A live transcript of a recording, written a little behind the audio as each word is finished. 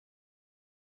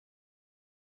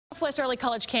Southwest Early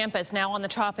College campus now on the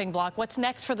chopping block. What's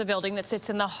next for the building that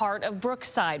sits in the heart of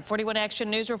Brookside? 41 Action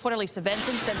News reporter Lisa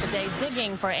Benson spent the day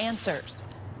digging for answers.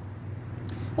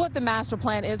 Well, if the master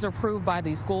plan is approved by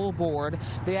the school board,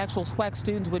 the actual SWECC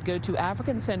students would go to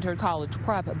African-centered college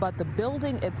prep, but the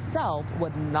building itself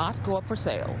would not go up for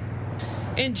sale.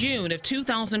 In June of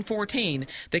 2014,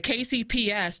 the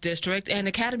KCPS district and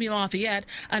Academy Lafayette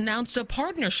announced a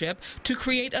partnership to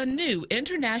create a new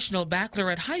international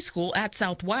baccalaureate high school at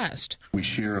Southwest. We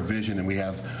share a vision and we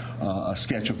have a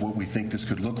sketch of what we think this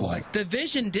could look like. The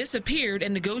vision disappeared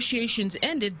and negotiations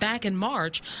ended back in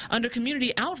March under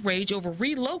community outrage over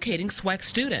relocating SWECC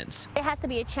students. It has to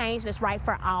be a change that's right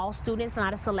for all students,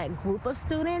 not a select group of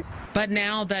students. But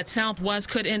now that Southwest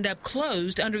could end up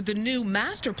closed under the new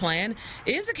master plan,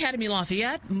 is Academy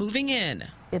Lafayette moving in?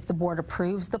 If the board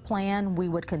approves the plan, we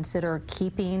would consider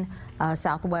keeping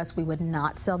Southwest. We would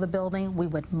not sell the building. We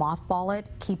would mothball it,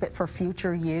 keep it for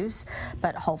future use,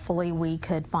 but hopefully we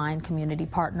could find community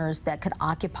partners that could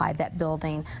occupy that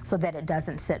building so that it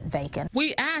doesn't sit vacant.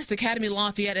 We asked Academy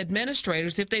Lafayette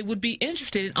administrators if they would be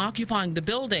interested in occupying the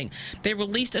building. They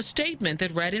released a statement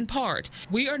that read in part,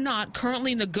 "We are not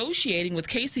currently negotiating with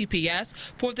KCPS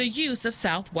for the use of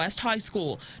Southwest High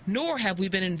School, nor have we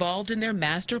been involved in their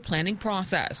master planning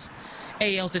process."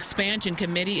 AL's expansion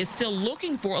committee is still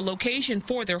looking for a location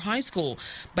for their high school,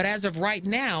 but as of right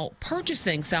now,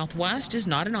 purchasing Southwest is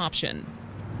not an option.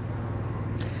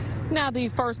 Now, the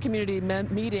first community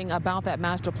meeting about that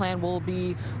master plan will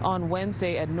be on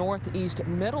Wednesday at Northeast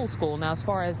Middle School. Now, as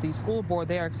far as the school board,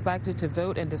 they are expected to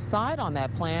vote and decide on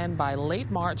that plan by late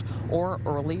March or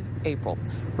early April.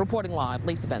 Reporting live,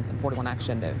 Lisa Benson, 41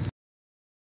 Action News.